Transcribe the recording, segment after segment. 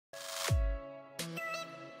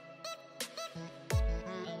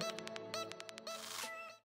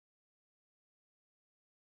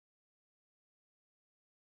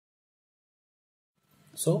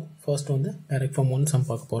So first வந்து direct form 1 some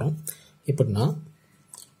பார்க்க போகிறோம். எப்படின்னா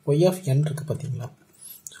y of n இருக்குது பார்த்தீங்களா.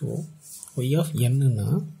 So y of nன்னா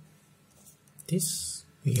this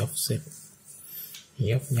y of z, y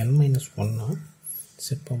of n minus 1னா z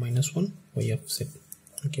power minus 1 y of z.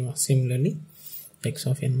 ஓகேவா. Similarly x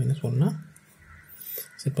of n minus 1னா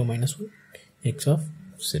z power minus 1 x of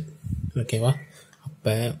z. ஓகேவா.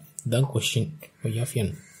 அப்போ இதுதான் question. y of n,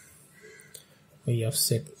 y of z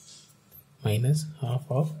minus half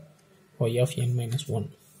of y of n minus 1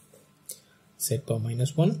 z power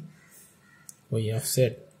minus 1 y of z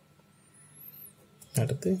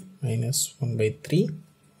அடுத்து minus 1 by 3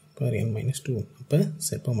 power n minus 2 அப்போ z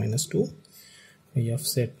power minus 2 y of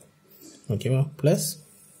z. ஓகேவா. plus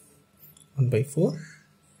 1 by 4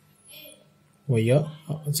 y of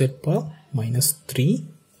z power minus 3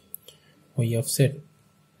 y of z.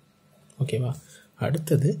 ஓகேவா.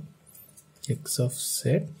 அடுத்தது x of z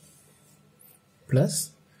plus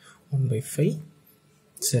 1 by 5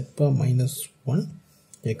 z power minus 1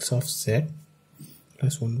 x of z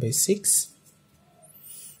plus 1 by 6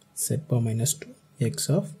 z power minus 2 x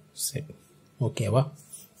of z. ஓகேவா.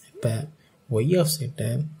 இப்போ y of z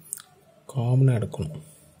காமனாக எடுக்கணும்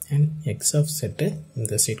and x of z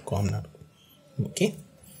இந்த side காமனாக இருக்கும். Okay.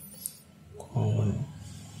 Common.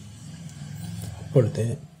 அப்பொழுது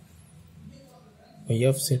y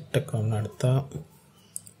of z காமனாக எடுத்தால்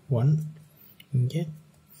 1 இங்கே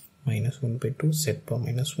minus 1 by 2 z power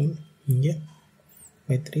minus 1 இங்கே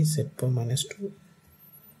by 3 z power minus 2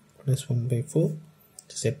 plus 1 by 4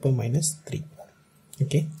 z power minus 3.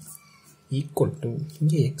 Okay. equal to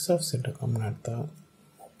இங்கே x of z காமனாக எடுத்தால்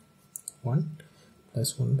 1 plus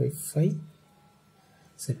 1 by 5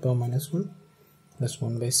 z power minus 1 plus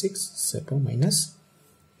 1 by 6 z power minus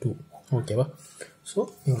 2. ஓகேவா. So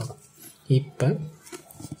இவ்வளோதான். இப்போ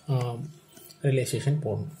ரிலேஷேஷன்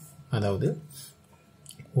போடணும். அதாவது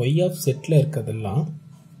y of zல இருக்கிறதெல்லாம்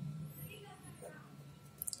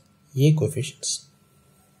a கோஎஃபிஷியன்ட்ஸ்.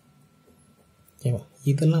 ஓகேவா.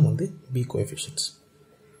 இதெல்லாம் வந்து b coefficients.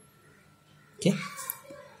 Okay.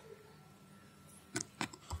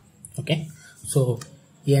 Okay. So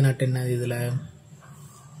a0 என்னது இதில்?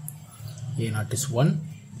 a0 is 1,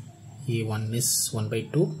 a1 is 1 by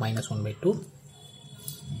 2 minus 1 by 2,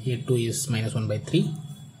 a2 is minus 1 by 3,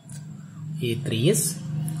 a3 is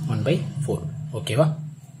 1 by 4. ஓகேவா.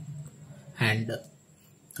 அண்ட்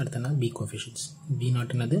அடுத்த என்ன? b coefficients. b0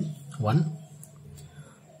 என்னது? 1,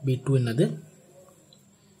 b2 என்னது?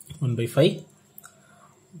 1 by 5,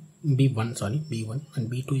 b1 and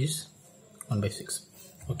b2 is 1 by 6.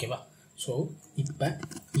 ஓகேவா. So இப்போ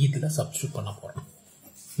இதில் சப்ஸ்டியூட் பண்ண போகிறோம்.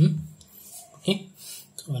 ஓகே.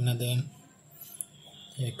 ஸோ என்னது?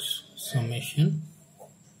 x summation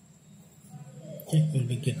will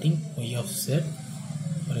be getting y of z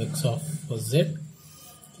or x of z.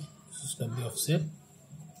 This is w of z.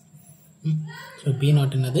 So b0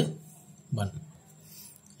 என்னது? 1.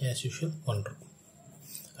 as usual 1 இருக்கும்.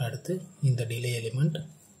 அடுத்து இந்த delay element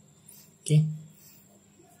okay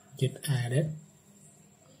get added.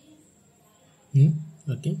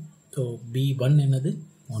 okay. so b1 என்னது?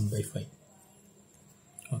 1 by 5.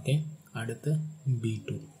 okay. அடுத்து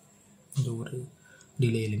b2 இது ஒரு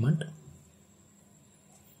delay element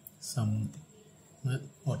sum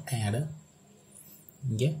or add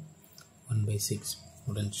இங்கே 1 by 6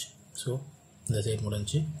 முடிஞ்சு. ஸோ இந்த சைடு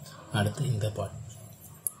முடிஞ்சு. அடுத்து இந்த பார்ட்.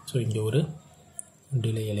 ஸோ இங்கே ஒரு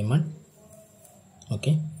டிலே எலிமெண்ட்.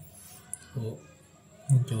 ஓகே. ஸோ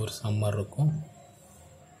இங்கே ஒரு சம்மர் இருக்கும்.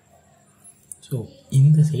 ஸோ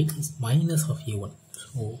இந்த side is minus of a1.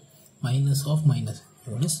 So minus of minus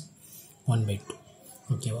a1 is 1 by 2.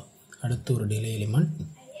 ஓகேவா. அடுத்து ஒரு டிலே எலிமெண்ட்.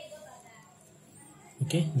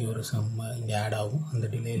 ஓகே. இங்கே ஒரு சம்ம இங்கே ஆட் ஆகும். அந்த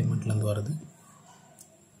டிலே எலிமெண்ட்லேருந்து வருது.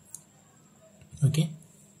 ஓகே.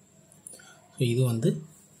 ஸோ இது வந்து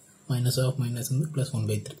மைனஸ் ஆஃப் மைனஸ் வந்து ப்ளஸ் 1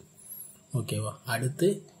 by 3. ஓகேவா. அடுத்து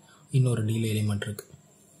இன்னொரு டிலே எலிமெண்ட் இருக்குது.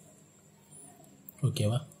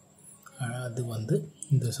 ஓகேவா. அது வந்து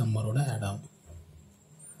இந்த சம்மரோட ஆட் ஆகும்.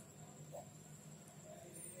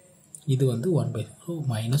 இது வந்து 1 by 4. So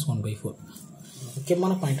minus 1 by 4.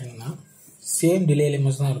 முக்கியமான பாயிண்ட் என்னென்னா சேம் டிலே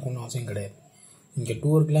எலிமெண்ட்ஸ் தான் இருக்கும்னு அவசியம் கிடையாது. இங்கே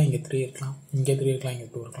 2 இருக்கலாம், இங்கே 3 இருக்கலாம், இங்கே 3 இருக்கலாம், இங்கே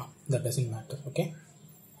 2 இருக்கலாம். That doesn't matter. Okay.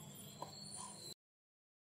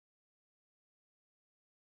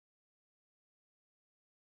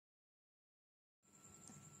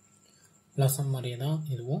 Lesson மாதிரியே தான்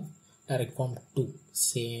இதுவும். டைரக்ட் ஃபார்ம் 2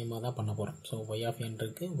 சேமாக தான் பண்ண போகிறோம். ஸோ y of n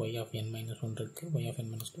இருக்குது, y of n minus 1 இருக்குது, y of n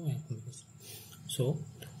minus 2, y of n minus 2. So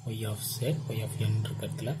y of z, y of n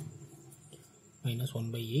இருக்கிறதுல minus 1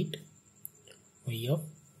 by 8 y of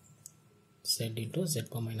z into z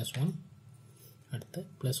power minus 1 அடுத்து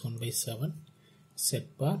plus 1 by 7 z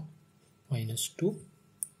bar minus 2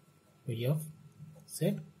 y of z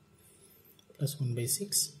plus 1 by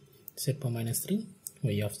 6 z bar minus 3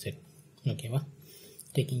 y of z. Okay, va?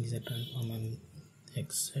 Taking z on x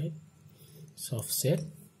side of z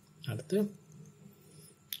அடுத்து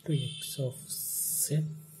to x of z.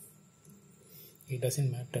 It doesn't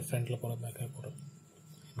matter front போட back போட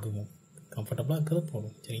எனக்கு கம்ஃபர்டபுளாக இருக்கிறது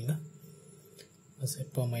போடும். சரிங்களா? z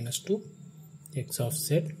power minus 2 x of z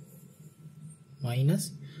minus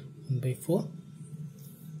 1 by 4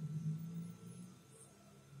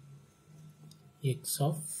 x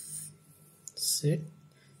of z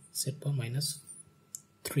z power minus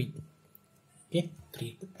 3. Okay,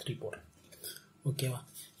 3 போடுறேன். ஓகேவா?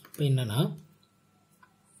 இப்போ என்னன்னா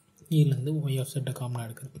இதுலேருந்து y of z காமனாக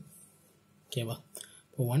எடுக்கிறது. ஓகேவா?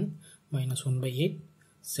 இப்போ 1 minus 1 by 8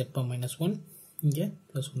 z power minus 1 இங்கே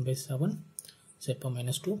plus 1 by 7 z power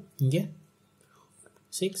minus 2 இங்கே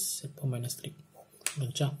 6 z power minus 3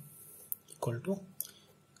 வந்துச்சா? equal to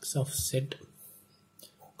x of z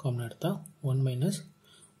காமனாக எடுத்தால் 1 minus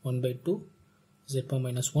 1 by 2 z power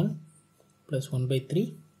minus 1 plus 1 by 3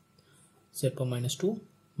 z power minus 2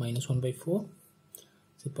 minus 1 by 4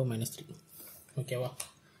 z power minus 3. ஓகேவா?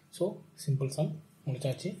 So simple some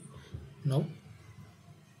முடிச்சாச்சு. Now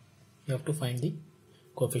you have to find the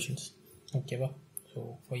coefficients. ஓகேவா? So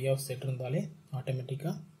y of z இருந்தாலே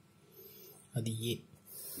ஆட்டோமேட்டிக்காக அது a,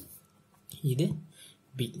 இது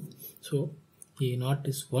b. So a0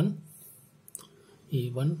 is 1,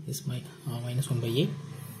 a1 is minus 1 by 8,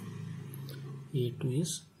 a2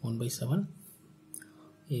 is 1 by 7,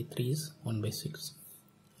 a3 is 1 by 6,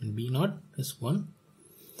 and b0 is 1,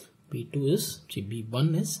 b2 is, b1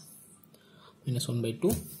 is minus 1 by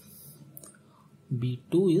 2,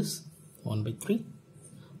 b2 is 1 by 3,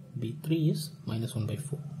 b3 is minus 1 by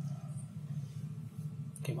 4.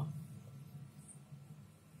 ஓகேவா?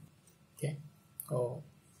 Okay, so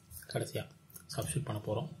கடைசியாக substitute பண்ண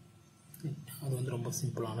போகிறோம். அது வந்து ரொம்ப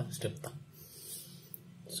சிம்பிளான step தான்.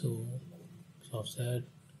 So offset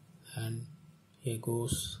and here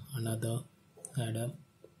goes another adder.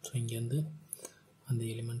 So இங்கேருந்து அந்த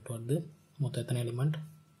எலிமெண்ட் வருது. மொத்தம் எத்தனை எலிமெண்ட்?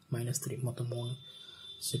 -3. மொத்தம் 3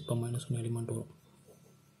 z power minus 1 எலிமெண்ட் வரும்.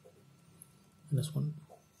 -1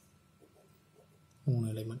 3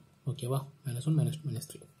 எலிமெண்ட். ஓகேவா? -1 -2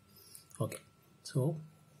 -3. ஓகே, ஸோ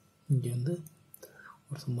இங்கேருந்து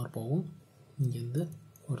ஒரு சம்மர் போகும், இங்கேருந்து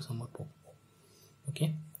ஒரு சம்மர் போகும். Okay,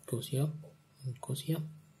 கோசியா கோசியா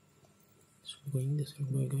going, this will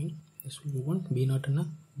be going, this will be 1, b0 என்ன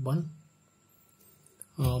 1,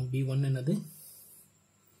 b1 என்னது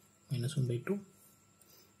 -1 by 2,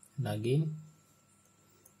 and again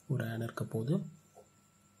ஒரு ஆடர் இருக்க போது,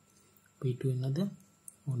 b2 என்னது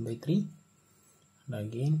 1 by 3, and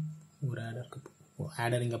again ஒரு ஆடர் இருக்க போது.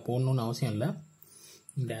 ஆடர் இங்கே போடணுன்னு அவசியம் இல்லை,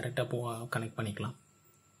 டைரெக்டாக கனெக்ட் பண்ணிக்கலாம்.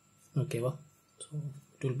 ஓகேவா? So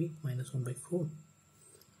it will be -1 by 4.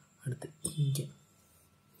 அடுத்து இங்கே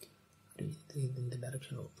இந்த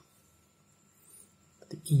டைரெக்ஷன் வரும்.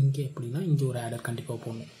 இங்கே எப்படின்னா இங்கே ஒரு ஆடர் கண்டிப்பாக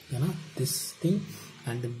போடணும், ஏன்னா this thing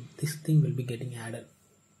and this thing will be getting order.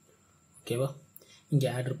 ஓகேவா? இங்கே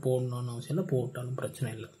ஆடர் போடணும்னு அவசியம் இல்லை, போட்டாலும் பிரச்சனை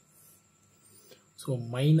இல்லை. So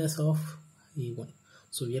minus of e1.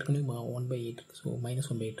 So ஏற்கனவே 1 by 8 இருக்குது, ஸோ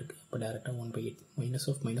 -1 by 8 இருக்குது. இப்போ டேரெக்டாக 1 by 8 minus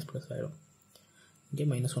of minus plus ஆகிடும். இங்கே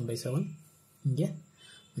 -1 by 7, இங்கே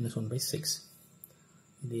 -1 by 6.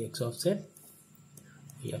 இது x of z,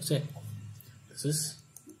 y of z. This is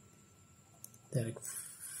direct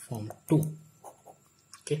form 2.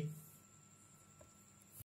 Okay.